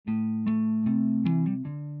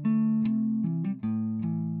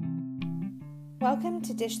Welcome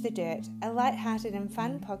to Dish the Dirt, a light-hearted and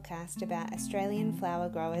fun podcast about Australian flower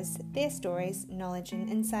growers, their stories, knowledge and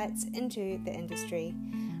insights into the industry.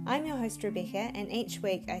 I'm your host Rebecca, and each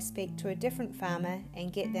week I speak to a different farmer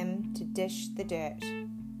and get them to dish the dirt.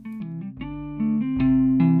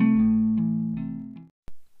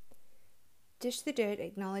 Dish the Dirt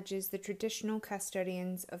acknowledges the traditional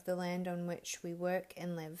custodians of the land on which we work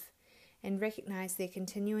and live, and recognise their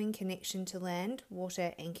continuing connection to land,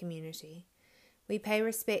 water and community. We pay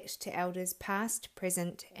respect to elders past,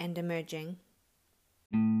 present and emerging.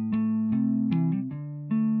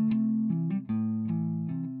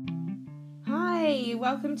 Hi,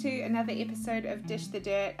 welcome to another episode of Dish the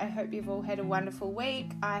Dirt. I hope you've all had a wonderful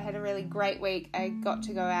week. I had a really great week. I got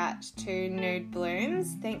to go out to Nude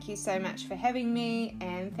Blooms. Thank you so much for having me,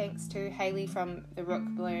 and thanks to Hayley from the Rook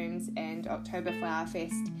Blooms and October Flower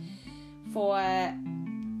Fest for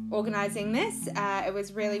organising this. It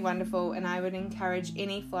was really wonderful, and I would encourage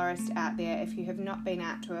any florist out there, if you have not been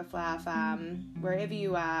out to a flower farm, wherever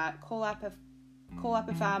you are, call up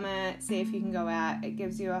a farmer, see if you can go out. It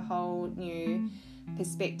gives you a whole new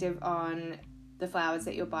perspective on the flowers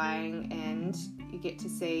that you're buying, and you get to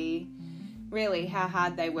see really how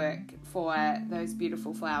hard they work for those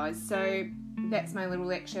beautiful flowers. So that's my little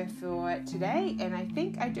lecture for today, and I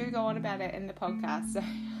think I do go on about it in the podcast, so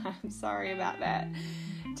I'm sorry about that.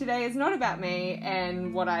 Today is not about me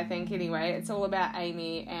and what I think anyway. It's all about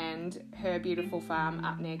Amy and her beautiful farm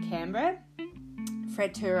up near Canberra,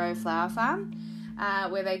 Fratturo Flower Farm,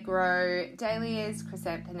 where they grow dahlias,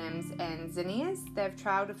 chrysanthemums and zinnias. They've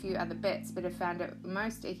trialled a few other bits, but have found it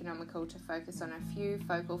most economical to focus on a few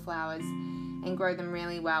focal flowers and grow them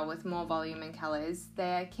really well with more volume and colours.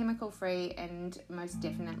 They're chemical free and most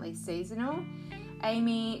definitely seasonal.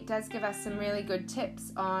 Amy does give us some really good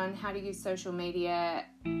tips on how to use social media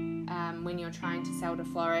when you're trying to sell to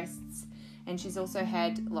florists, and she's also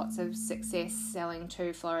had lots of success selling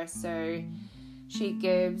to florists, so she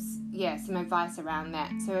gives some advice around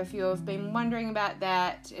that. So if you've been wondering about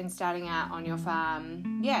that and starting out on your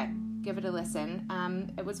farm, give it a listen.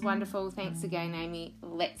 It was wonderful. Thanks again, Amy.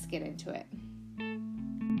 Let's get into it.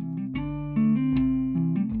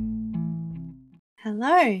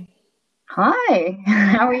 Hello. Hi,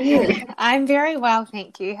 how are you? I'm very well,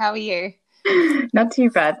 thank you. How are you? Not too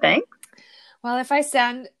bad, thanks. Well, if I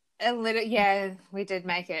sound a little, we did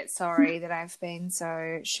make it. Sorry that I've been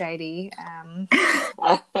so shady.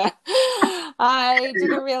 I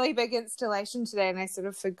did a really big installation today, and I sort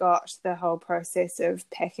of forgot the whole process of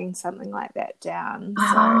packing something like that down.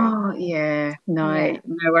 No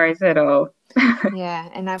worries at all. Yeah,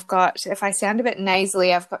 and I've got, if I sound a bit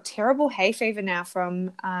nasally, I've got terrible hay fever now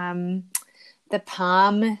from the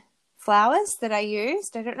palm flowers that I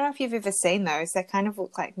used. I don't know if you've ever seen those. They kind of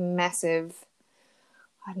look like massive,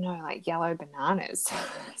 I don't know, like yellow bananas.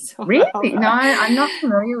 Really? No, I'm not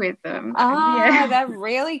familiar with them. They're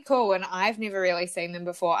really cool, and I've never really seen them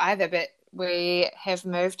before either, but we have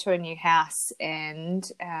moved to a new house, and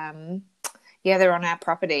they're on our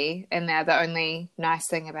property, and they're the only nice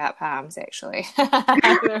thing about palms, actually.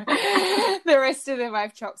 The rest of them,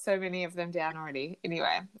 I've chopped so many of them down already.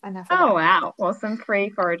 Anyway, enough of that. Oh, wow. Well, some free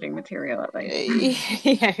foraging material at least.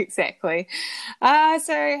 Yeah, exactly.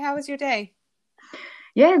 So how was your day?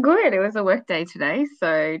 Yeah, good. It was a work day today,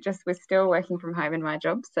 so we're still working from home in my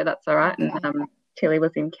job, so that's all right. Okay. And Tilly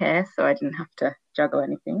was in care, so I didn't have to juggle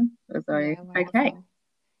anything. It was okay.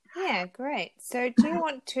 Yeah, great. So do you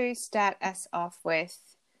want to start us off with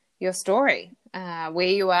your story, where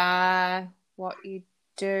you are, what you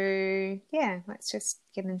do? Yeah, let's just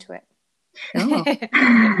get into it. Sure.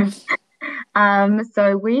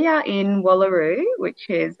 So we are in Wallaroo, which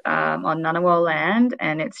is on Ngunnawal land,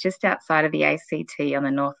 and it's just outside of the ACT on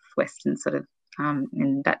the northwestern sort of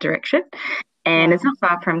in that direction. And It's not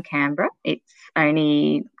far from Canberra. It's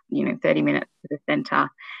only 30 minutes to the centre,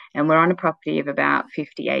 and we're on a property of about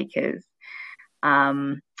 50 acres,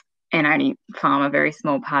 and I only farm a very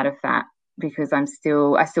small part of that because I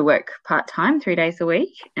still work part-time 3 days a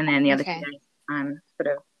week, and then the other 2 days I'm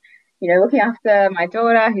sort of looking after my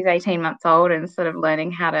daughter, who's 18 months old, and sort of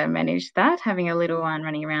learning how to manage that, having a little one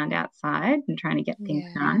running around outside and trying to get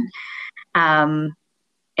things done.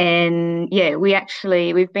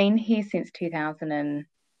 We've been here since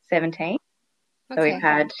 2017. So we've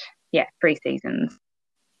had, 3 seasons,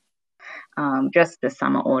 just the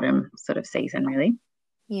summer, autumn sort of season, really.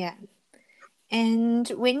 Yeah. And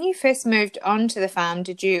when you first moved onto the farm,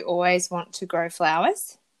 did you always want to grow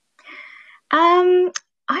flowers? I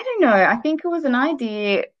don't know. I think it was an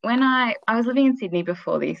idea when I was living in Sydney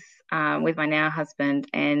before this with my now husband,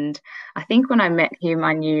 and I think when I met him,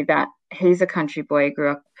 I knew that he's a country boy,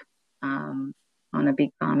 grew up on a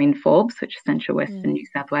big farm in Forbes, which is central western New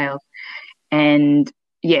South Wales. And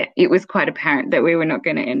yeah, it was quite apparent that we were not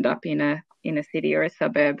going to end up in a city or a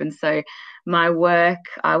suburb. And so my work,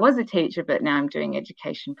 I was a teacher, but now I'm doing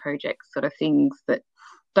education projects, sort of things that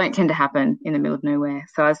don't tend to happen in the middle of nowhere.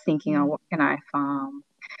 So I was thinking, oh, what can I farm?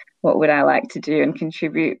 What would I like to do and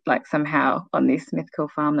contribute like somehow on this mythical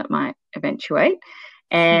farm that might eventuate?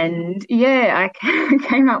 And yeah, I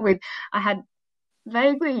came up with, I had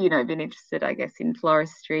vaguely, been interested, I guess, in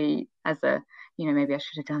floristry as a, maybe I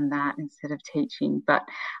should have done that instead of teaching. But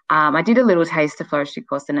I did a little taster floristry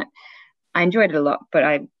course and I enjoyed it a lot, but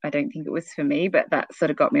I don't think it was for me. But that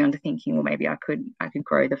sort of got me onto thinking, well, maybe I could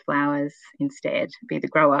grow the flowers instead, be the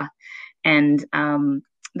grower. And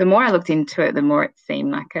the more I looked into it, the more it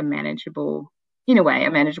seemed like a manageable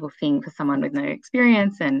thing for someone with no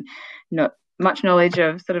experience and not much knowledge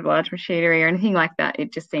of sort of large machinery or anything like that.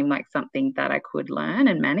 It just seemed like something that I could learn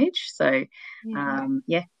and manage. So,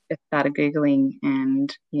 just started Googling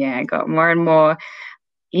and, I got more and more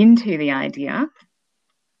into the idea.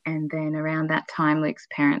 And then around that time, Luke's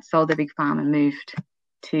parents sold their big farm and moved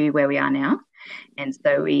to where we are now. And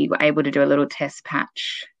so we were able to do a little test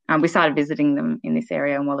patch. We started visiting them in this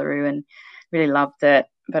area in Wallaroo and really loved it,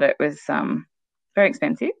 but it was very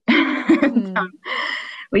expensive.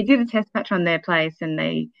 We did a test patch on their place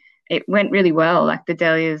and it went really well. Like the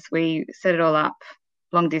dahlias, we set it all up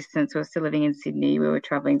long distance. We were still living in Sydney. We were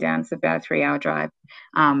travelling down. It's about a 3-hour drive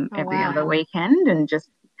every other weekend and just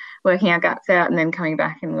working our guts out and then coming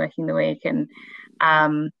back and working the week. And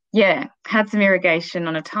had some irrigation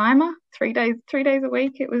on a timer, 3 days a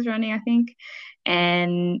week it was running, I think.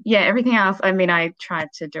 And everything else, I mean, I tried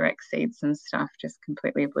to direct seed some stuff, just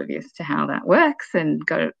completely oblivious to how that works and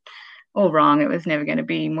got it all wrong. It was never going to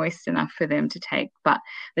be moist enough for them to take, but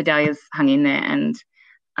the dahlias hung in there. And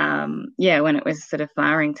when it was sort of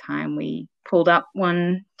flowering time, we pulled up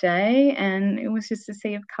one day and it was just a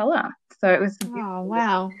sea of colour. So it was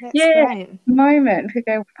wow, that's great moment to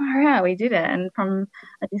go, far out, we did it. And from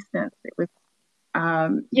a distance, it was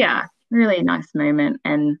really nice moment.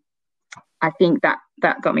 And I think that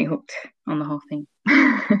got me hooked on the whole thing.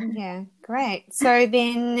 Yeah, great. So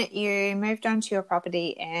then you moved on to your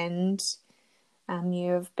property and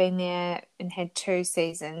you've been there and had 2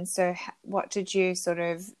 seasons. So what did you sort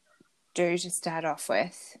of do to start off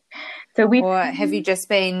with? Have you just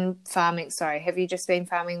been farming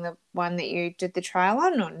the one that you did the trial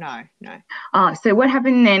on, or no? So what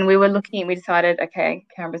happened then, we decided, okay,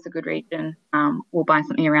 Canberra's a good region. We'll buy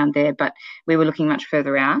something around there, but we were looking much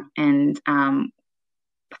further out, and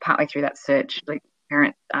partway through that search, like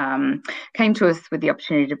parents came to us with the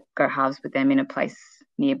opportunity to go halves with them in a place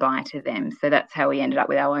nearby to them. So that's how we ended up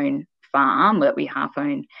with our own farm that we half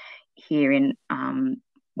own here in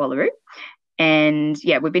Wallaroo. And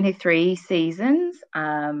we've been here 3 seasons.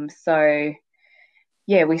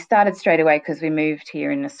 We started straight away because we moved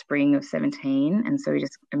here in the spring of 17, and so we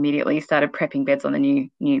just immediately started prepping beds on the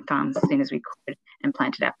new farms as soon as we could and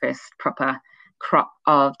planted our first proper crop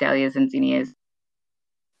of dahlias and zinnias,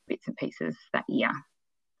 bits and pieces that year.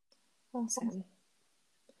 Awesome.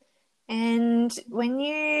 And when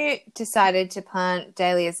you decided to plant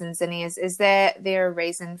dahlias and zinnias, is there a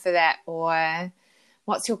reason for that, or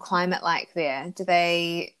what's your climate like there?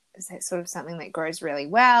 Is that sort of something that grows really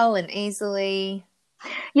well and easily?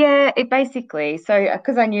 Yeah, it basically. So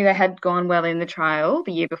because I knew they had gone well in the trial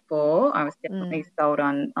the year before, I was definitely sold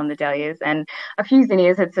on the dahlias, and a few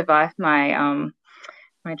zinnias had survived my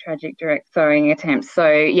my tragic direct sowing attempts. So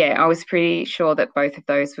I was pretty sure that both of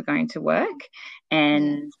those were going to work.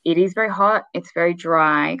 And it is very hot. It's very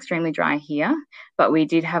dry, extremely dry here. But we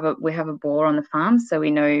have a bore on the farm, so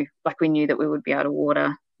we knew that we would be able to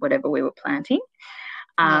water whatever we were planting.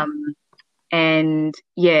 And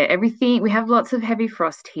everything, we have lots of heavy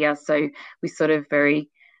frost here, so we're sort of very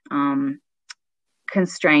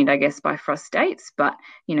constrained, I guess, by frost dates. But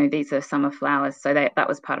these are summer flowers, so that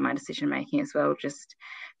was part of my decision making as well, just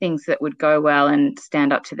things that would go well and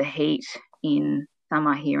stand up to the heat in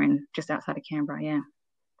summer here and just outside of Canberra.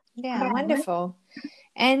 Wonderful.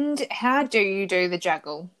 And how do you do the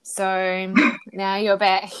juggle? So now you're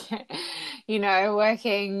back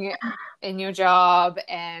working in your job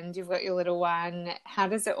and you've got your little one. How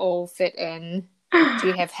does it all fit in? Do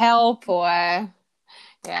you have help, or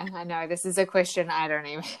I know this is a question I don't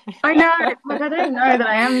even I know, but I don't know that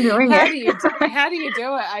I am doing How it. How do you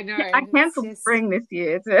do it? I know. I cancelled spring this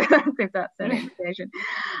year, if that's an invitation.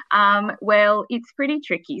 Well, it's pretty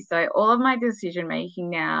tricky. So all of my decision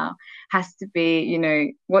making now has to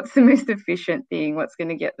be, what's the most efficient thing? What's going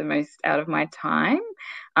to get the most out of my time?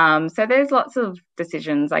 So there's lots of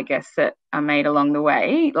decisions, I guess, that are made along the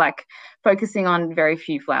way, like focusing on very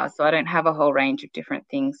few flowers. So I don't have a whole range of different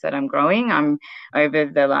things that I'm growing. I'm over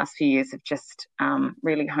the last few years have just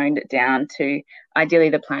really honed it down to ideally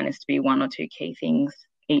the plan is to be one or two key things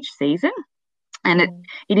each season. And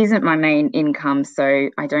it isn't my main income, so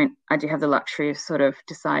I do have the luxury of sort of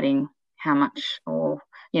deciding how much or,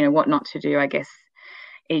 what not to do, I guess,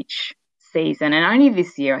 each season. And only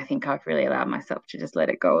this year I think I've really allowed myself to just let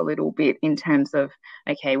it go a little bit in terms of,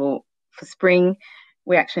 okay, well, for spring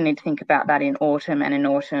we actually need to think about that in autumn, and in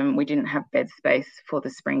autumn we didn't have bed space for the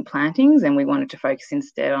spring plantings, and we wanted to focus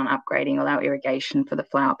instead on upgrading all our irrigation for the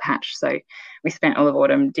flower patch. So we spent all of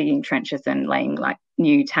autumn digging trenches and laying like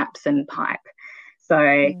new taps and pipe.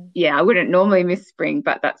 So yeah, I wouldn't normally miss spring,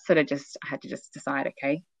 but that's sort of just, I had to just decide,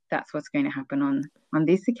 okay, that's what's going to happen on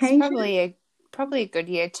this occasion. It's probably a good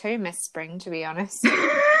year to miss spring, to be honest.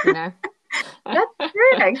 That's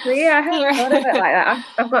true, actually. I haven't thought of it like that.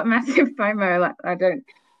 I've got massive FOMO. Like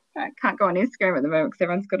I can't go on Instagram at the moment because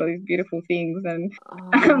everyone's got all these beautiful things, and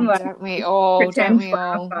don't we all?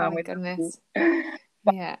 Oh my goodness.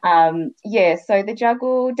 Yeah. So the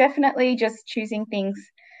juggle, definitely just choosing things.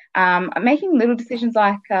 Making little decisions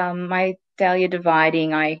like my dahlia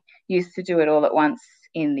dividing. I used to do it all at once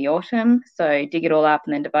in the autumn, so dig it all up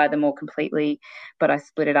and then divide them all completely, but I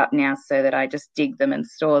split it up now so that I just dig them and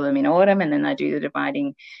store them in autumn, and then I do the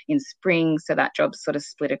dividing in spring, so that job's sort of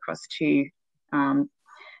split across two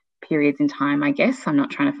periods in time, I guess. I'm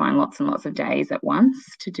not trying to find lots and lots of days at once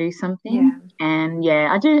to do something. And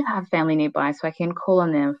I do have family nearby, so I can call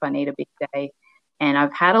on them if I need a big day. And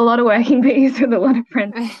I've had a lot of working bees with a lot of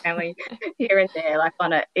friends and family here and there. Like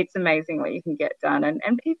it's amazing what you can get done.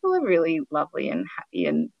 And people are really lovely and happy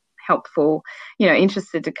and helpful,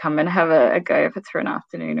 interested to come and have a go if it's for an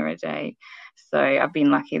afternoon or a day. So I've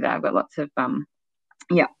been lucky that I've got lots of,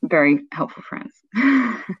 very helpful friends.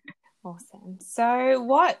 Awesome. So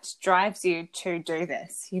what drives you to do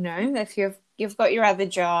this? If you've got your other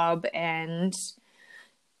job and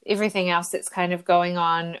everything else that's kind of going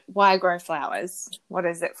on, why grow flowers? What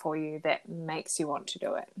is it for you that makes you want to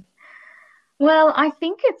do it? Well, I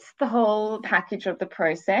think it's the whole package of the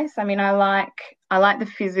process. I mean, I like the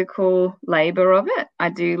physical labor of it. I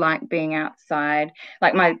do like being outside.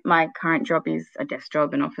 Like my current job is a desk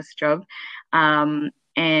job, an office job.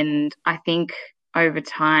 And I think over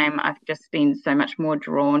time I've just been so much more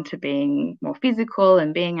drawn to being more physical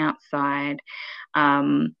and being outside.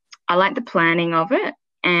 I like the planning of it.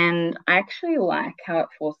 And I actually like how it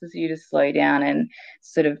forces you to slow down and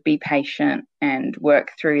sort of be patient and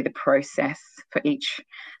work through the process for each.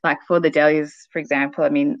 Like for the dahlias, for example, I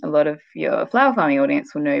mean, a lot of your flower farming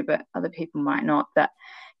audience will know, but other people might not, that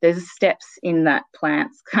there's steps in that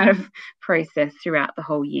plant's kind of process throughout the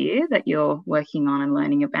whole year that you're working on and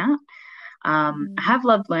learning about. I have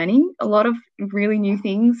loved learning a lot of really new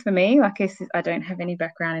things for me. Like I don't have any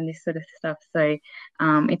background in this sort of stuff. So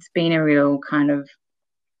it's been a real kind of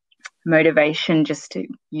motivation just to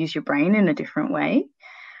use your brain in a different way.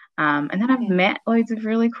 And then I've met loads of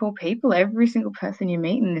really cool people. Every single person you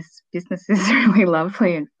meet in this business is really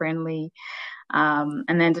lovely and friendly.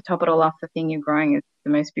 And then to top it all off, the thing you're growing is the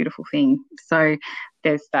most beautiful thing. So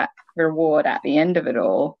there's that reward at the end of it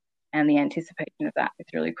all, and the anticipation of that is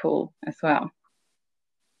really cool as well.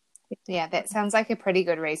 Yeah, that sounds like a pretty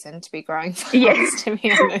good reason to be growing flowers, to be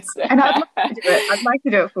honest. And I'd like to do it. I'd like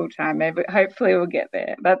to do it full time, maybe. Hopefully we'll get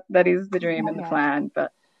there. That is the dream and the plan.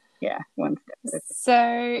 But one step.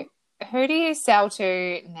 So who do you sell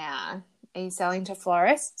to now? Are you selling to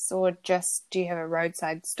florists, or just do you have a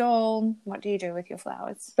roadside stall? What do you do with your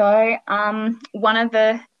flowers? So one of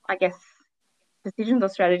the, I guess, decisions or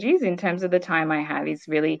strategies in terms of the time I have is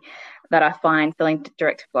really that I find selling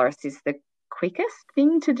direct to florists is the quickest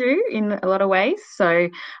thing to do in a lot of ways. So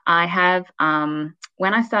I have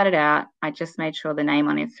when I started out, I just made sure the name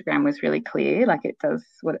on Instagram was really clear, like it does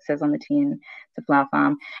what it says on the tin, the flower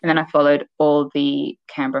farm, and then I followed all the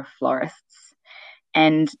Canberra florists.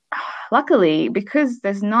 And luckily, because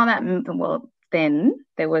there's not that then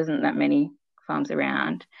there wasn't that many farms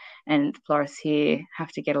around, and florists here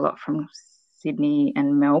have to get a lot from Sydney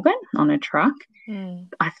and Melbourne on a truck.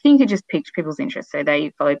 I think it just piqued people's interest, so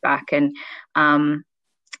they followed back. And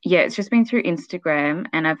it's just been through Instagram,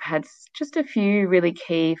 and I've had just a few really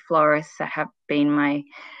key florists that have been my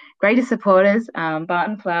greatest supporters,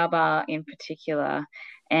 Barton Flower Bar in particular.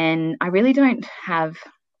 And I really don't have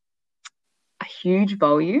a huge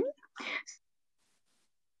volume.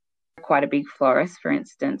 Quite a big florist, for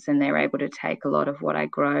instance, and they're able to take a lot of what I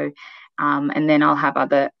grow. And then I'll have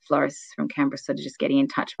other florists from Canberra sort of just getting in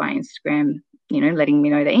touch by Instagram, letting me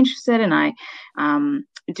know they're interested, and I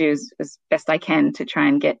do as best I can to try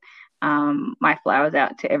and get my flowers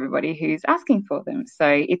out to everybody who's asking for them.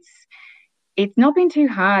 So it's not been too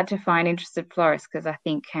hard to find interested florists, because I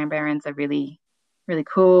think Canberrans are really, really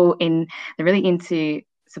cool. They're really into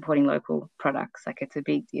supporting local products. Like, it's a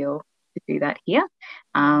big deal to do that here.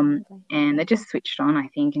 And they're just switched on, I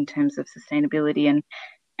think, in terms of sustainability,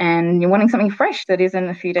 and you're wanting something fresh that isn't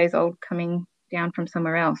a few days old coming down from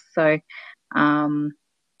somewhere else. So,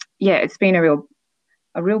 it's been a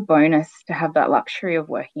real bonus to have that luxury of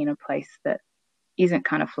working in a place that isn't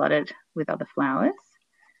kind of flooded with other flowers.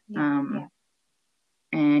 So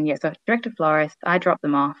direct to florist, I drop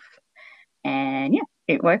them off, and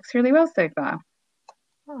it works really well so far.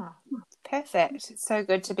 Oh, perfect. It's so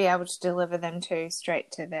good to be able to deliver them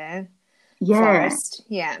straight to their florist.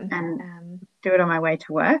 And do it on my way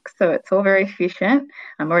to work, so it's all very efficient.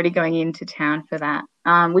 I'm already going into town for that.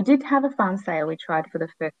 We did have a farm sale we tried for the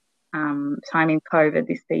first time in COVID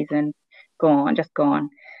this season, just gone.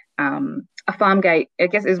 A farm gate, I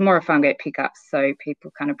guess it was more a farm gate pickup, so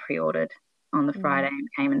people kind of pre-ordered on the Friday and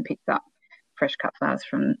came and picked up fresh cut flowers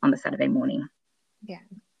on the Saturday morning. Yeah.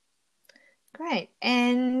 Great.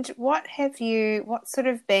 And what sort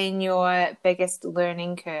of been your biggest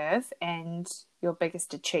learning curve and your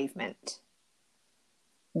biggest achievement?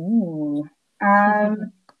 Ooh.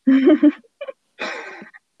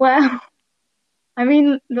 Well, I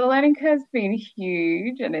mean, the learning curve's been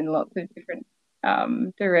huge and in lots of different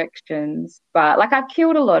directions. But like, I've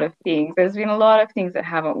killed a lot of things. There's been a lot of things that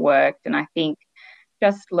haven't worked, and I think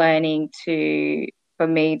just learning for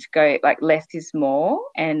me to go like less is more,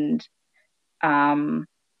 and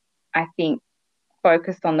I think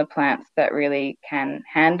focus on the plants that really can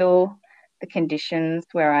handle the conditions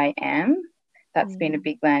where I am. That's been a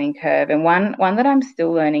big learning curve. And one that I'm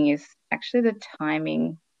still learning is actually the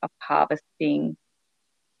timing of harvesting.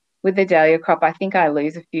 With the dahlia crop, I think I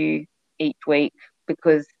lose a few each week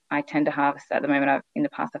because I tend to harvest at the moment. In the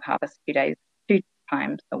past, I've harvested 2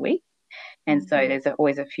 times a week. And so there's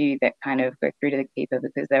always a few that kind of go through to the keeper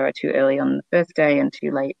because they were too early on the first day and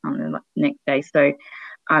too late on the next day. So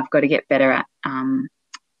I've got to get better at,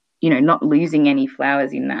 not losing any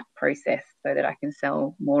flowers in that process so that I can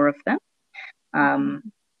sell more of them.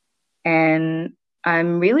 And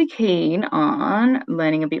I'm really keen on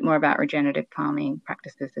learning a bit more about regenerative farming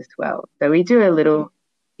practices as well. So we do a little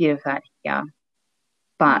bit of that here,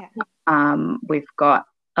 but we've got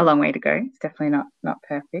a long way to go. It's definitely not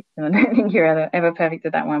perfect, and I don't think you're ever perfect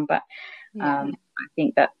at that one, but I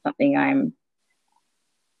think that's something I'm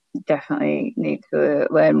definitely need to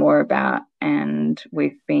learn more about. And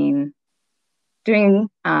we've been doing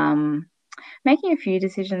making a few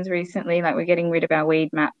decisions recently, like we're getting rid of our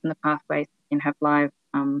weed maps and the pathways and have live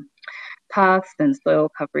paths and soil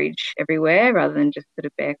coverage everywhere rather than just sort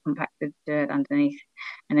of bare compacted dirt underneath,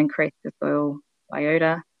 and increase the soil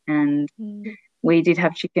biota. And we did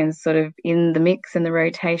have chickens sort of in the mix and the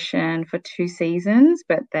rotation for 2 seasons,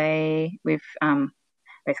 but we've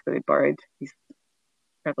basically borrowed this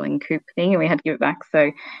travelling coop thing and we had to give it back.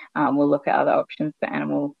 So we'll look at other options for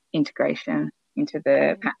animal integration into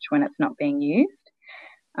the patch when it's not being used.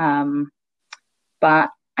 But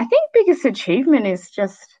I think biggest achievement is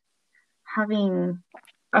just having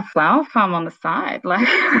a flower farm on the side. Like,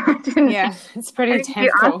 it's pretty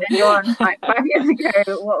tempting. Anyone like 5 years ago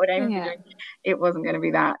what would Amy be doing? It wasn't going to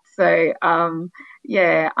be that. So I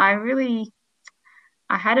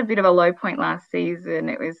had a bit of a low point last season.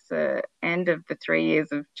 It was the end of the 3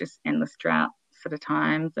 years of just endless drought sort of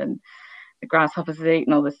times, and the grasshoppers had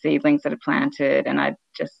eaten all the seedlings that I planted, and I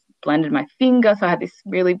just blended my finger, so I had this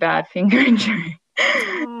really bad finger injury.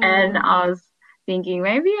 And I was thinking,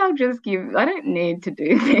 maybe I'll just I don't need to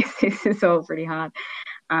do this. This is all pretty hard.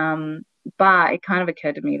 But it kind of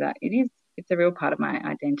occurred to me that it's a real part of my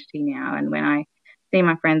identity now. And when I see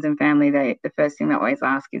my friends and family, the first thing they always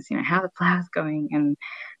ask is, how are the flowers going?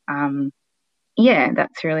 And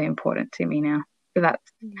that's really important to me now. So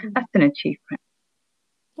that's an achievement.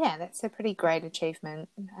 Yeah, that's a pretty great achievement.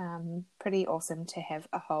 Pretty awesome to have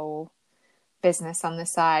a whole business on the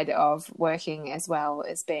side of working as well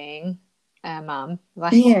as being a mum.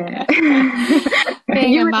 Being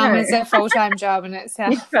a mum is a full-time job, and it's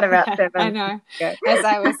you've got about 7. I know. Yeah. As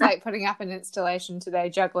I was putting up an installation today,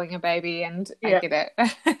 juggling a baby, and I get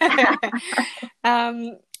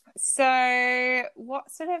it. So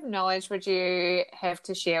what sort of knowledge would you have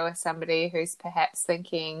to share with somebody who's perhaps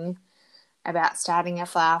thinking about starting a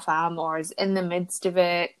flower farm or is in the midst of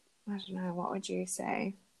it? I don't know, what would you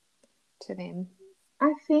say to them?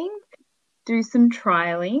 I think do some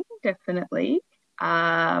trialing, definitely,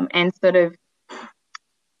 and sort of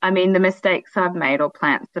I mean, the mistakes I've made or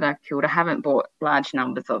plants that I've killed, I haven't bought large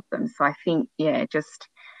numbers of them. So I think, yeah, just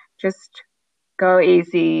go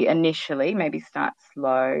easy initially, maybe start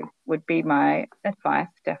slow would be my advice,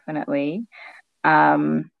 definitely.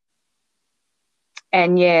 Um,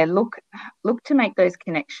 and yeah, look to make those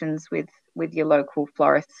connections with your local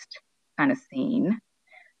florist kind of scene.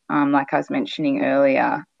 Like I was mentioning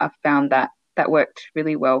earlier, I've found that that worked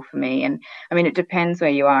really well for me. And I mean, it depends where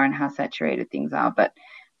you are and how saturated things are, but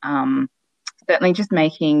um, certainly just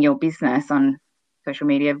making your business on social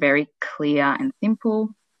media very clear and simple,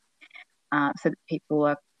 so that people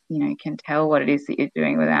are, can tell what it is that you're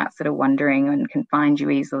doing without sort of wondering and can find you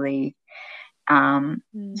easily. And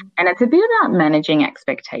it's a bit about managing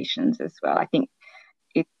expectations as well. I think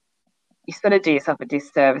it, you sort of do yourself a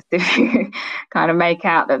disservice if you kind of make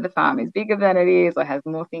out that the farm is bigger than it is or has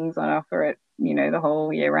more things on offer it, the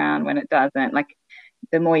whole year round when it doesn't. Like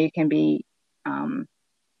the more you can be,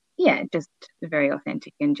 just very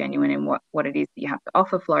authentic and genuine in what it is that you have to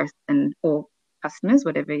offer florists and or customers,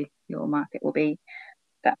 whatever your market will be.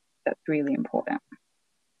 That's really important.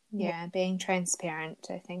 Yeah, being transparent,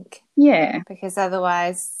 I think. Yeah. Because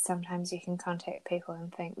otherwise, sometimes you can contact people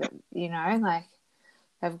and think that, like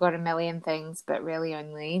they've got a million things, but really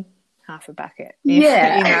only half a bucket.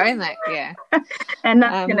 Yeah. Yeah. And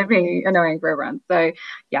that's going to be annoying for everyone. So,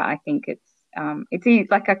 yeah, I think it's easy,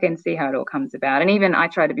 like I can see how it all comes about. And even I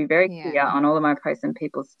try to be very clear on all of my posts and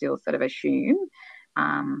people still sort of assume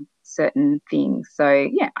certain things. So,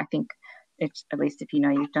 yeah, I think it's, at least if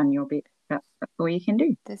you've done your bit, that's all you can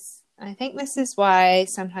do. I think this is why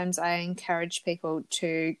sometimes I encourage people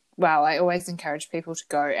I always encourage people to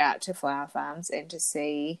go out to flower farms and to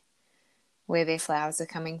see where their flowers are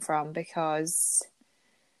coming from, because,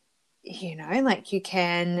 like you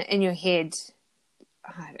can, in your head,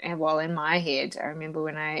 in my head, I remember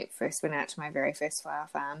when I first went out to my very first flower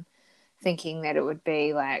farm thinking that it would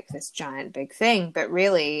be like this giant big thing, but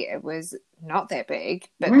really it was not that big,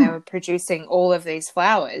 but they were producing all of these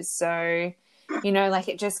flowers. So, like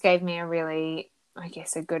it just gave me a really, I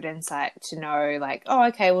guess, a good insight to know, like, oh,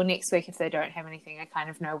 okay, well, next week if they don't have anything, I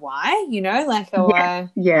kind of know why,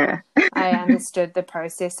 I understood the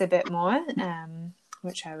process a bit more,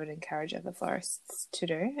 which I would encourage other florists to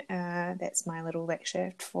do. That's my little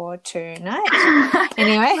lecture for tonight.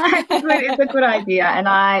 Anyway. It's a good idea. And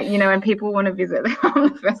when people want to visit,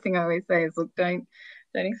 the first thing I always say is, look, don't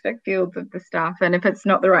expect fields of the stuff. And if it's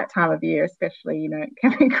not the right time of year, especially, it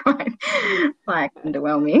can be quite like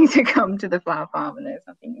underwhelming to come to the flower farm and there's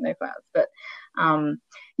nothing, no flowers. But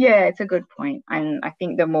it's a good point. And I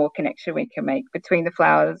think the more connection we can make between the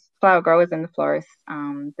flower growers and the florists,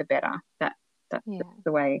 the better. That's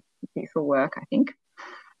the way this will work, I think.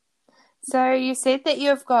 So you said that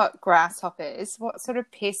you've got grasshoppers. What sort of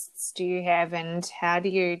pests do you have and how do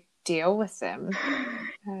you deal with them?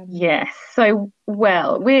 Yes. So,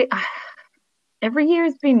 every year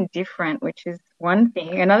has been different, which is one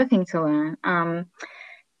thing. Another thing to learn.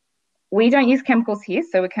 We don't use chemicals here,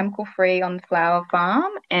 so we're chemical free on the flower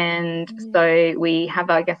farm. And so we have,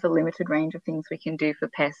 I guess, a limited range of things we can do for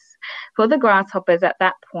pests. For the grasshoppers at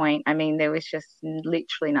that point, I mean, there was just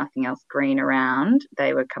literally nothing else green around.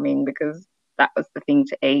 They were coming because that was the thing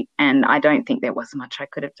to eat. And I don't think there was much I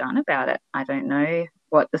could have done about it. I don't know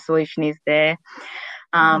what the solution is there.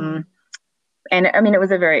 And I mean, it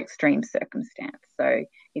was a very extreme circumstance, so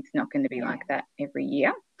it's not going to be like that every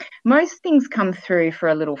year. Most things come through for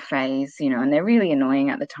a little phase, and they're really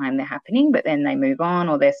annoying at the time they're happening, but then they move on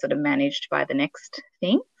or they're sort of managed by the next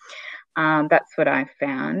thing. That's what I've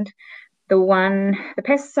found. The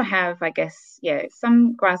pests I have, I guess,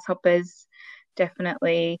 some grasshoppers,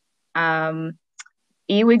 definitely.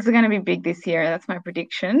 Earwigs are going to be big this year. That's my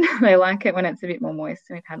prediction. They like it when it's a bit more moist,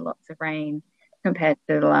 and we've had lots of rain compared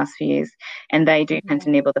to the last few years, and they do tend to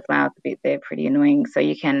nibble the flowers a bit. They're pretty annoying. So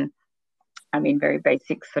you can, very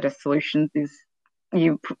basic sort of solutions is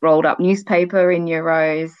you rolled up newspaper in your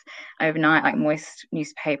rows overnight, like moist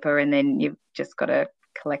newspaper, and then you've just got to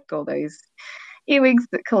collect all those earwigs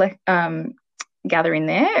that gather in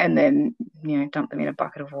there, and then dump them in a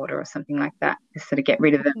bucket of water or something like that to sort of get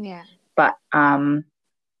rid of them. Yeah. But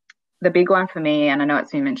the big one for me, and I know it's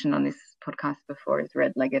been mentioned on this podcast before, is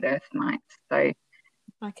red-legged earth mites. So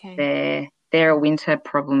they're a winter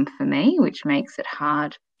problem for me, which makes it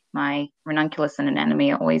hard. My ranunculus and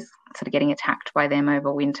anemone are always sort of getting attacked by them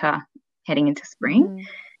over winter, heading into spring.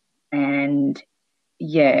 And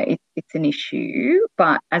it's an issue.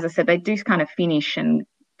 But as I said, they do kind of finish and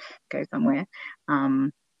go somewhere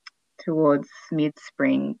towards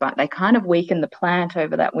mid-spring, but they kind of weaken the plant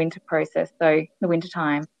over that winter process. So the winter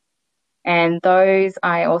time, And those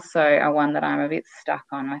I also are one that I'm a bit stuck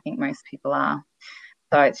on. I think most people are.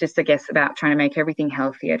 So it's just, I guess, about trying to make everything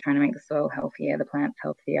healthier, trying to make the soil healthier, the plants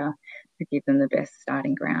healthier, to give them the best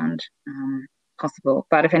starting ground possible.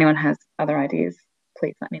 But if anyone has other ideas,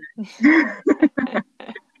 please let me know.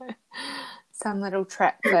 Some little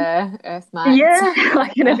trap for earth mites. Yeah,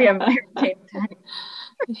 like going to be a maritime tank.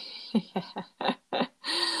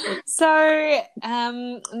 So,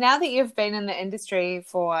 now that you've been in the industry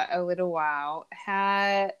for a little while,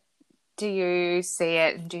 how do you see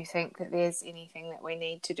it, and do you think that there's anything that we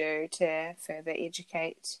need to do to further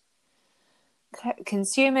educate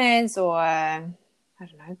consumers or, I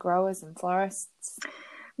don't know, growers and florists?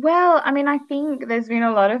 Well, I mean, I think there's been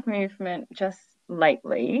a lot of movement just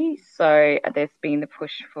lately. So there's been the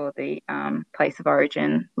push for the place of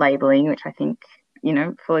origin labelling, which I think,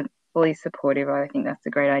 fully supportive of. I think that's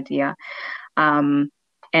a great idea.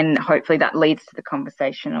 And hopefully that leads to the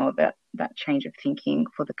conversation or that change of thinking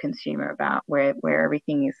for the consumer about where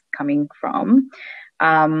everything is coming from.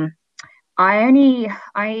 I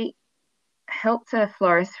helped a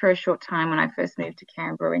florist for a short time when I first moved to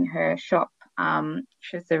Canberra in her shop.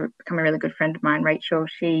 She's become a really good friend of mine, Rachel.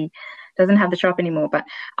 She doesn't have the shop anymore, but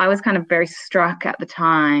I was kind of very struck at the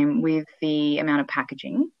time with the amount of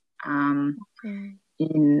packaging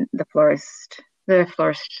in the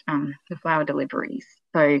flower deliveries.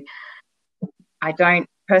 So I don't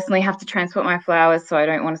personally have to transport my flowers, so I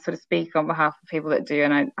don't want to sort of speak on behalf of people that do,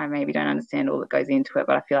 and I maybe don't understand all that goes into it,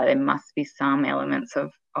 but I feel like there must be some elements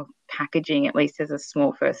of packaging, at least as a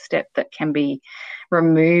small first step, that can be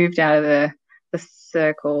removed out of the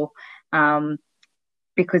circle,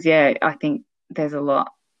 because I think there's a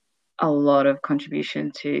lot of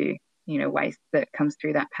contribution to waste that comes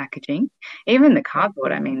through that packaging. Even the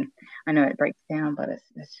cardboard, I mean, I know it breaks down, but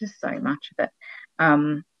it's just so much of it.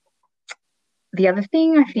 The other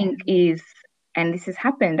thing I think is, and this has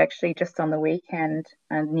happened actually just on the weekend,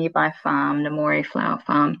 a nearby farm, Namori Flower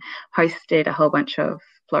Farm, hosted a whole bunch of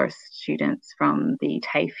florist students from the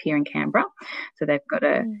TAFE here in Canberra. So they've got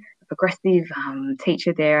a progressive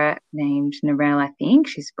teacher there named Narelle, I think.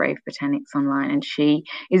 She's Brave Botanics online, and she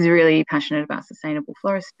is really passionate about sustainable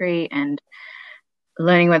floristry and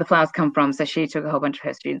learning where the flowers come from. So she took a whole bunch of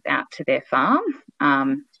her students out to their farm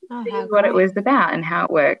to see what it was about and how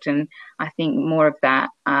it worked. And I think more of that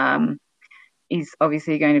is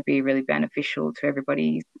obviously going to be really beneficial to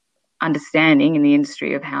everybody's understanding in the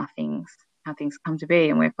industry of how things come to be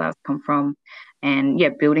and where flowers come from, and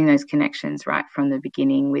building those connections right from the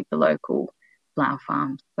beginning with the local flower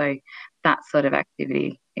farms. So that sort of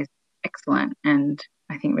activity is excellent and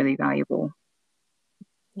I think really valuable.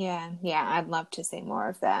 Yeah, I'd love to see more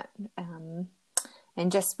of that.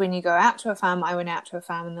 And just when you go out to a farm, I went out to a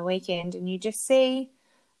farm on the weekend, and you just see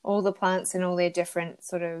all the plants and all their different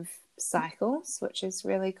sort of cycles, which is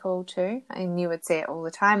really cool too. And you would see it all the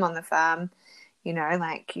time on the farm,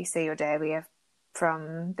 like you see your dahlia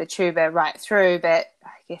from the tuber right through, but I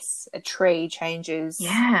guess a tree changes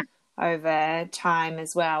over time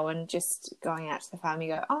as well. And just going out to the farm,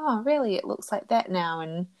 you go, oh, really? It looks like that now.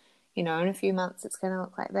 And in a few months it's going to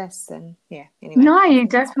look like this. And anyway. No, you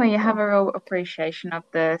definitely have a real appreciation of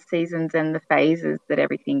the seasons and the phases that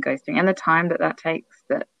everything goes through and the time that takes,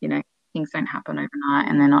 that, things don't happen overnight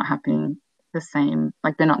and they're not happening the same,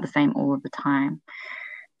 like they're not the same all of the time.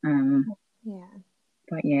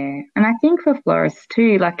 But and I think for florists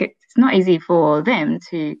too, like it's not easy for them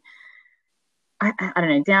to, I don't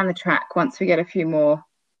know, down the track, once we get a few more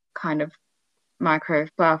kind of micro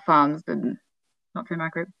flower farms and not for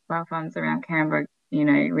micro flower farms around Canberra,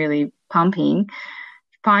 really pumping,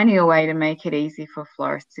 finding a way to make it easy for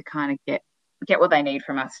florists to kind of get what they need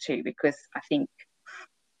from us too, because I think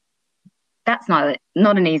that's not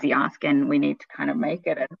an easy ask, and we need to kind of make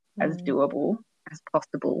it as doable as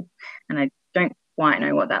possible. And I don't quite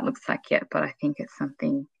know what that looks like yet, but I think it's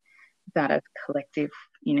something that as a collective,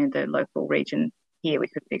 the local region here, we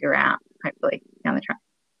could figure out hopefully down the track.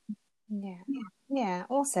 Yeah,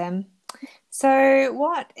 awesome. So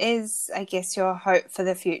what is, I guess, your hope for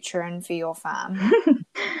the future and for your farm?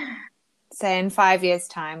 Say in 5 years'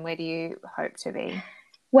 time, where do you hope to be?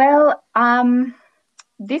 Well,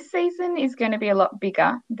 this season is going to be a lot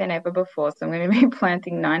bigger than ever before. So I'm going to be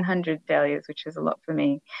planting 900 dahlias, which is a lot for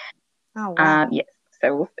me. Oh, wow. Yes.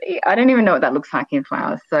 So we'll see. I don't even know what that looks like in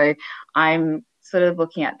flowers. So I'm sort of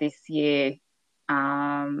looking at this year,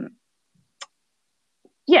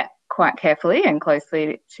 quite carefully and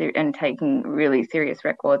closely and taking really serious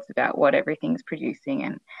records about what everything's producing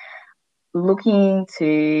and looking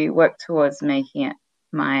to work towards making it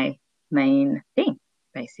my main thing,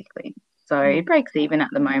 basically. So it breaks even at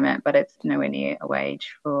the moment, but it's nowhere near a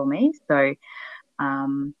wage for me. So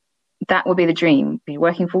that would be the dream, be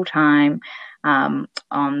working full time on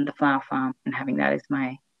the flower farm and having that as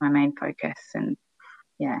my main focus. And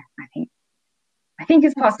yeah, I think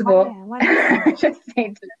it's possible. Yeah, Just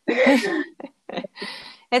need to...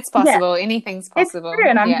 It's possible. Yeah. Anything's possible. It's true,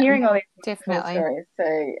 and I'm hearing all these definitely stories.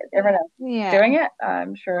 So everyone else doing it,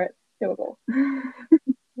 I'm sure it's doable.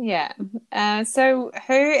 Yeah. So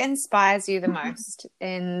who inspires you the most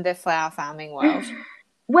in the flower farming world?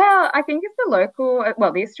 Well, I think it's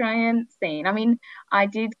the Australian scene. I mean, I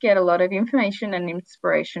did get a lot of information and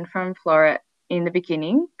inspiration from Flora in the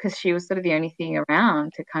beginning because she was sort of the only thing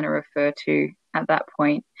around to kind of refer to at that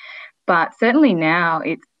point. But certainly now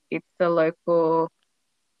it's the local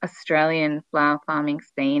Australian flower farming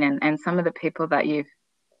scene and some of the people that you've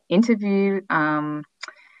interviewed.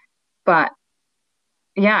 But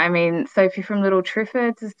yeah, I mean, Sophie from Little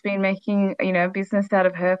Triffids has been making, a business out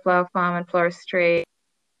of her flower farm and floristry.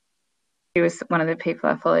 She was one of the people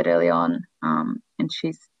I followed early on, and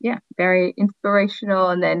she's very inspirational.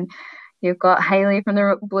 And then you've got Hayley from the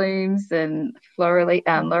Rook Blooms and Laura Lee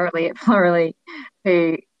at Florally,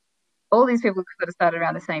 who all these people sort of started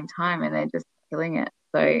around the same time, and they're just killing it.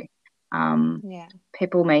 So,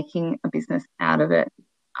 people making a business out of it,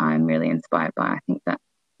 I'm really inspired by. I think that's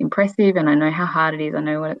impressive, and I know how hard it is. I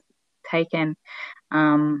know what it's taken.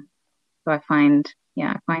 So I find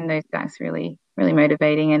those guys really, really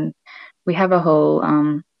motivating. And we have a whole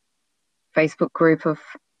Facebook group of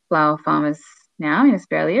flower farmers now in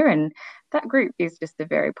Australia, and that group is just a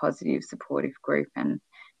very positive, supportive group, and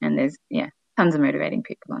there's tons of motivating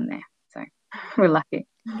people on there. So we're lucky.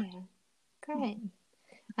 Yeah, great.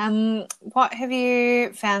 What have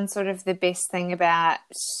you found sort of the best thing about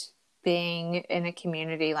being in a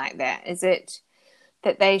community like that? Is it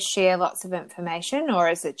that they share lots of information, or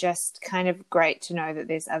is it just kind of great to know that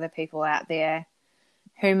there's other people out there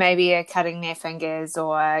who maybe are cutting their fingers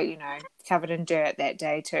or, covered in dirt that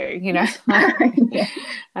day too,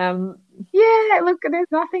 Look,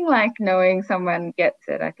 there's nothing like knowing someone gets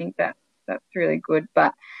it. I think that's really good.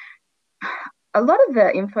 But a lot of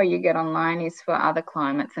the info you get online is for other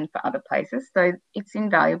climates and for other places. So it's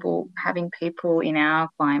invaluable having people in our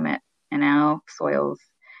climate and our soils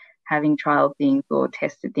having trialed things or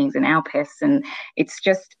tested things and our pests. And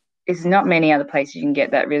there's not many other places you can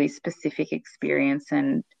get that really specific experience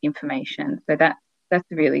and information. So that's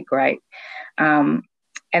really great. And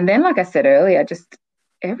then, like I said earlier, just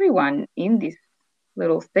everyone in this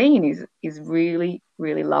little scene is really,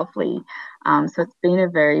 really lovely. So it's been a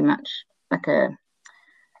very much like a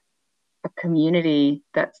community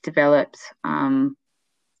that's developed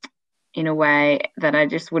in a way that I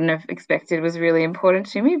just wouldn't have expected was really important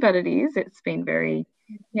to me, but it is. It's been very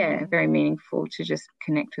meaningful to just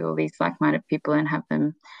connect with all these like-minded people and have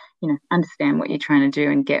them, understand what you're trying to do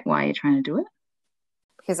and get why you're trying to do it.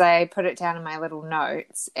 Because I put it down in my little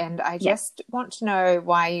notes, and I just want to know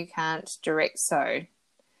why you can't direct sow.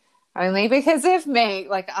 Only because of me.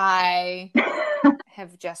 Like, I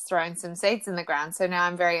have just thrown some seeds in the ground, so now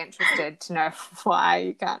I'm very interested to know why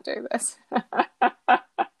you can't do this.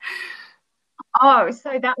 Oh,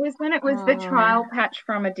 so that was when it was the trial patch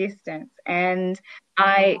from a distance. And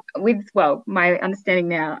my understanding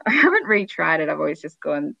now, I haven't retried it. I've always just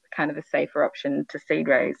gone kind of the safer option to seed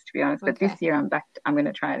raise, to be honest. But this year I'm going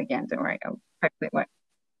to try it again. Don't worry. Hopefully it won't.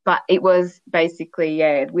 But it was basically,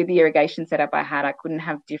 with the irrigation setup I had, I couldn't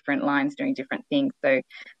have different lines doing different things. So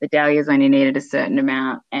the dahlias only needed a certain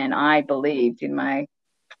amount. And I believed in my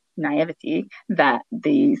naivety that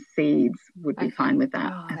the seeds would be fine with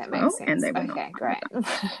that as well. Makes sense. And they were not.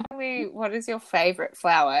 Great. What is your favourite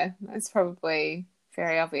flower? It's probably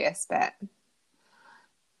very obvious, but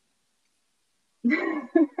it's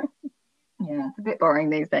a bit boring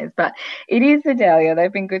these days, but it is the dahlia.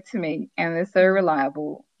 They've been good to me, and they're so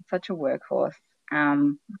reliable, such a workhorse,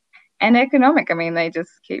 and economic. I mean, they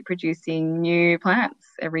just keep producing new plants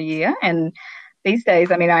every year. And these days,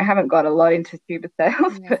 I mean, I haven't got a lot into tuber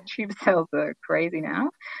sales, but tuber sales are crazy now.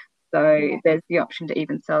 So there's the option to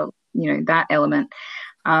even sell, that element.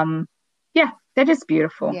 They're just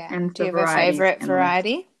beautiful. Yeah. And do you have a favourite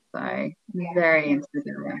variety? So very into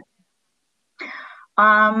the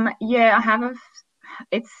I have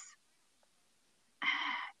it's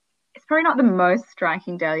probably not the most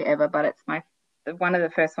striking dahlia ever, but it's one of the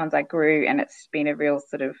first ones I grew, and it's been a real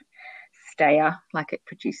sort of stayer, like it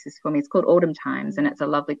produces for me. It's called Autumn Times, and it's a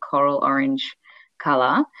lovely coral orange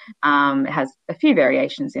colour. It has a few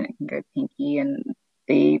variations in it. It can go pinky, and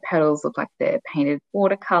the petals look like they're painted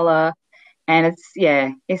watercolour. And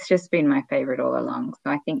it's just been my favorite all along.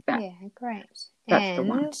 So I think Yeah, great. that's the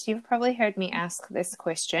one. And you've probably heard me ask this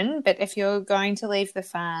question, but if you're going to leave the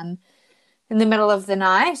farm in the middle of the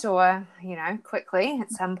night or, quickly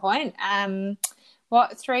at some point,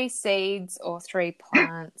 what 3 seeds or 3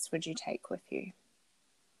 plants would you take with you?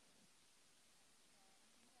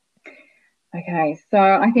 Okay, so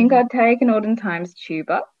I think I'd take an Autumn Times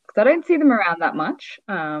tuber because I don't see them around that much.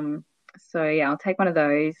 So yeah, I'll take one of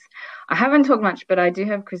those. I haven't talked much, but I do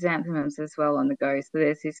have chrysanthemums as well on the go. So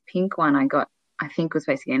there's this pink one I got, I think was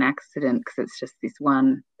basically an accident because it's just this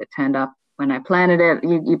one that turned up when I planted it.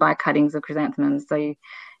 You buy cuttings of chrysanthemums, so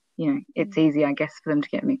it's easy, I guess, for them to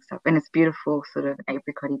get mixed up. And it's beautiful, sort of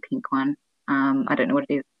apricot pink one. I don't know what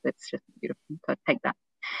it is. It's just beautiful. So I'd take that.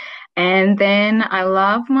 And then I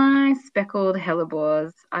love my speckled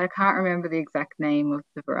hellebores. I can't remember the exact name of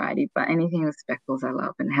the variety, but anything with speckles I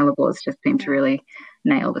love. And hellebores just seem to really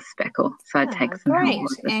nail the speckle. So I'd take some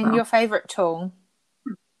hellebores as And well. your favourite tool?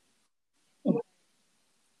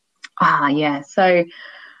 Yeah. So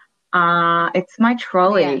it's my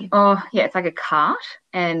trolley. Yeah. Oh, yeah, it's like a cart.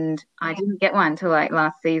 And I didn't get one until like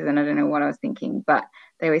last season. I don't know what I was thinking, but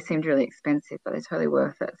they always seemed really expensive, but they're totally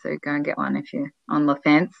worth it. So go and get one if you're on the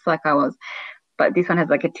fence like I was. But this one has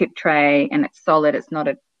like a tip tray and it's solid. It's not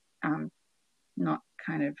not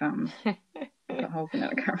kind of got holes in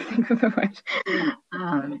it. I can't think of the word.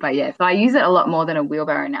 But yeah, so I use it a lot more than a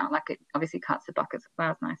wheelbarrow now. Like it obviously cuts the buckets of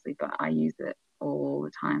flowers nicely, but I use it all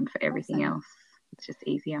the time for everything else. It's just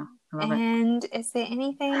easier. I love it. And is there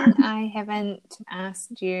anything I haven't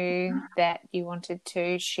asked you that you wanted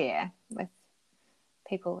to share with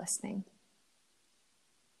people listening?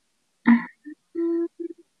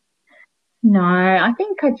 No, I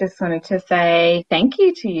think I just wanted to say thank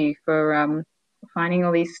you to you for finding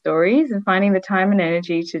all these stories and finding the time and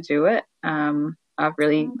energy to do it. I've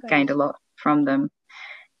really gained a lot from them.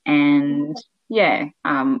 And yeah,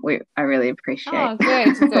 I really appreciate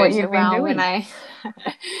good. what you've been doing. When I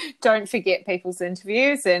don't forget people's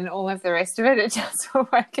interviews and all of the rest of it, it does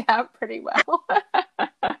work out pretty well.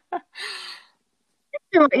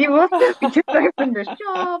 You also just opened a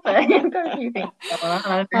shop and you've got a few things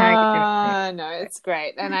going on. No, it's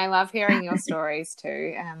great. And I love hearing your stories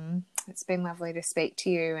too. It's been lovely to speak to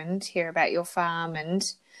you and hear about your farm, and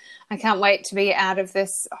I can't wait to be out of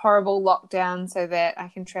this horrible lockdown so that I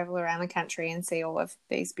can travel around the country and see all of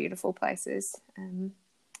these beautiful places.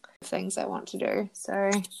 Things I want to do.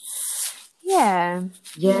 So yeah.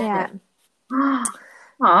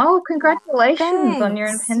 Oh, congratulations on your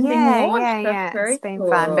impending launch. Yeah. It's been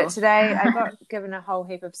fun. But today I got given a whole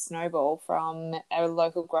heap of snowball from a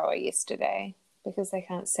local grower yesterday because they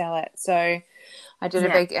can't sell it. So I did a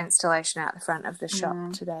big installation out the front of the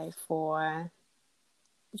shop today for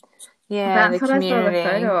that's the community. I saw the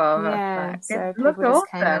photo of. Yeah, so people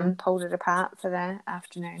just came and pulled it apart for the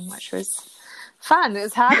afternoon, which was fun. It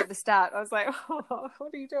was hard at the start. I was like, oh,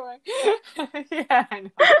 what are you doing? Yeah, I know.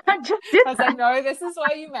 I was like, no, this is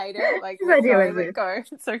why you made it. Like, let go.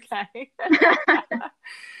 It's okay.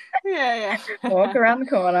 Yeah. Walk around the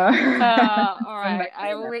corner. All right.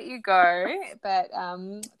 I will let you go. But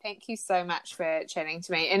thank you so much for chatting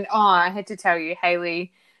to me. And I had to tell you,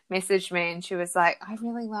 Hayley messaged me and she was like, I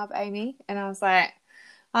really love Amy. And I was like,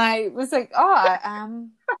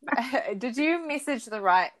 did you message the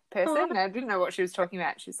right person? And I didn't know what she was talking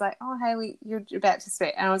about. She was like, oh, Hayley, you're about to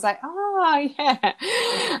speak. And I was like, oh, yeah.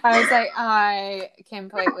 I was like, I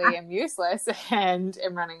completely am useless and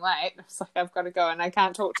am running late. I was like, I've got to go and I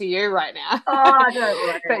can't talk to you right now. Oh, don't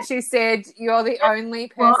worry. But she said, you're the only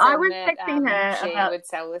person that she would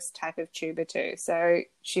sell this type of tuber to. So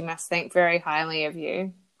she must think very highly of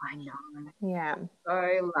you. I know. Yeah.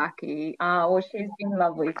 So lucky. Well, she's been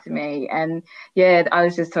lovely to me. And yeah, I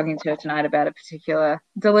was just talking to her tonight about a particular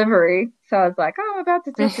delivery. So I was like, oh, I'm about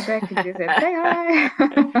to talk to Beck. And she said, say hi.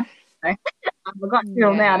 I forgot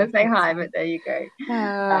till now to say hi, but there you go.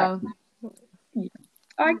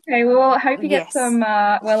 Okay, well, I hope you get some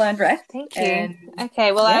well-earned rest. Thank you.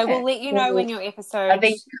 Okay, well, I will let you know when your episode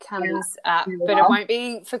comes up, but it won't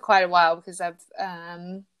be for quite a while because I've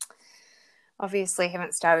obviously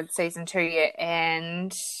haven't started season 2 yet,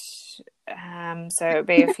 and so it'll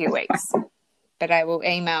be a few weeks. But I will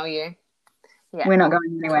email you. Yeah. We're not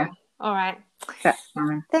going anywhere. Cool. All right. That's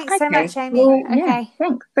fine. Thanks so much, Amy. Well, yeah,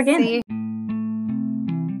 thanks again. See you.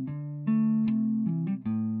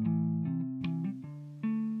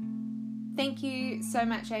 Thank you so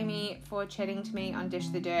much, Amy, for chatting to me on Dish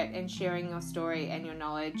the Dirt and sharing your story and your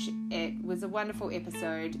knowledge. It was a wonderful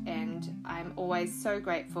episode, and I'm always so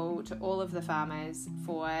grateful to all of the farmers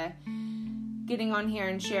for getting on here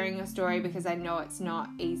and sharing your story, because I know it's not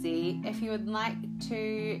easy. If you would like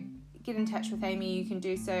to get in touch with Amy, you can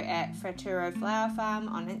do so at Fratturo Flower Farm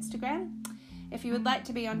on Instagram. If you would like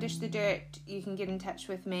to be on Dish the Dirt, you can get in touch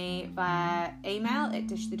with me via email at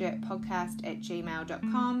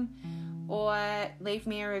dishthedirtpodcast@gmail.com, or leave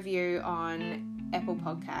me a review on Apple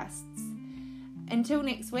Podcasts. Until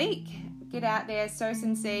next week, get out there, sow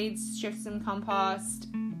some seeds, shift some compost,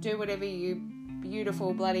 do whatever you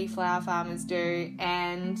beautiful bloody flower farmers do,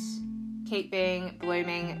 and keep being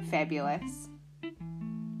blooming fabulous.